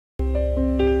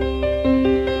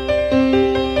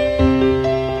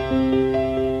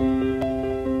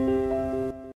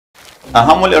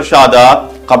أهم الإرشادات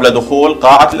قبل دخول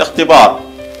قاعة الاختبار: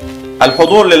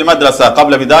 الحضور للمدرسة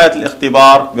قبل بداية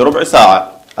الاختبار بربع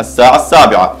ساعة، الساعة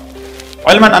 7،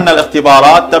 علما أن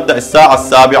الاختبارات تبدأ الساعة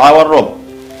 7:15.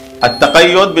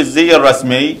 التقيد بالزي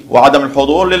الرسمي وعدم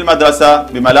الحضور للمدرسة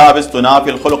بملابس تنافي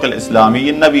الخلق الإسلامي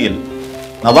النبيل.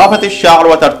 نظافة الشعر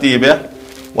وترتيبه،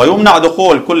 ويمنع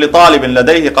دخول كل طالب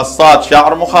لديه قصات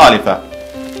شعر مخالفة.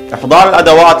 إحضار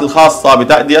الأدوات الخاصة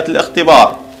بتأدية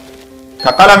الاختبار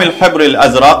كقلم الحبر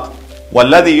الأزرق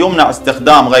والذي يمنع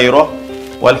استخدام غيره،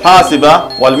 والحاسبة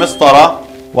والمسطرة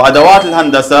وأدوات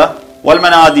الهندسة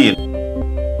والمناديل.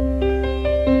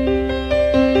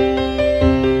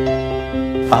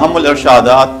 أهم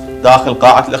الإرشادات داخل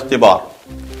قاعة الاختبار: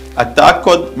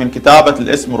 التأكد من كتابة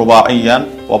الاسم رباعيا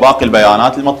وباقي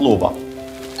البيانات المطلوبة.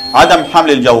 عدم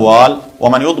حمل الجوال،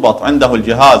 ومن يضبط عنده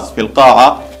الجهاز في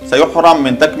القاعة سيحرم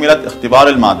من تكملة اختبار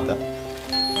المادة.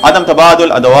 عدم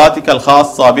تبادل أدواتك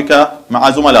الخاصة بك مع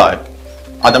زملائك.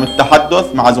 عدم التحدث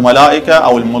مع زملائك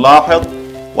أو الملاحظ،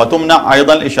 وتمنع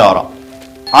أيضا الإشارة.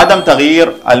 عدم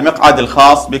تغيير المقعد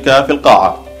الخاص بك في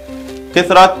القاعة.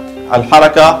 كثرة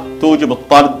الحركة توجب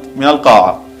الطرد من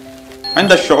القاعة.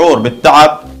 عند الشعور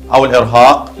بالتعب أو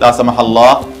الإرهاق لا سمح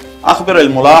الله، أخبر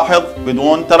الملاحظ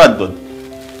بدون تردد.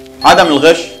 عدم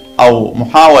الغش أو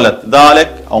محاولة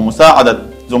ذلك أو مساعدة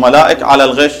زملائك على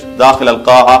الغش داخل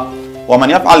القاعة، ومن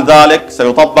يفعل ذلك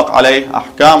سيطبق عليه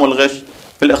أحكام الغش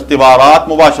في الاختبارات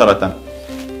مباشرة.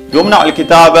 يمنع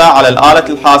الكتابة على الآلة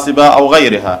الحاسبة أو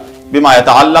غيرها بما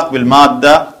يتعلق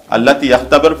بالمادة التي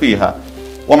يختبر فيها،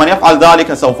 ومن يفعل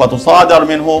ذلك سوف تصادر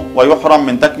منه ويحرم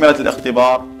من تكملة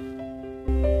الاختبار.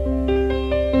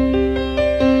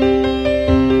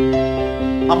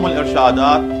 أهم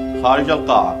الإرشادات خارج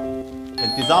القاعة: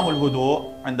 التزام الهدوء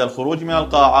عند الخروج من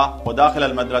القاعة وداخل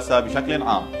المدرسة بشكل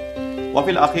عام،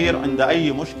 وفي الأخير عند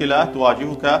أي مشكلة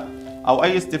تواجهك أو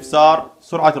أي استفسار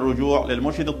سرعة الرجوع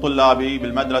للمرشد الطلابي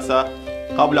بالمدرسة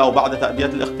قبل أو بعد تأدية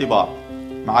الاختبار.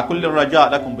 مع كل الرجاء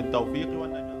لكم بالتوفيق.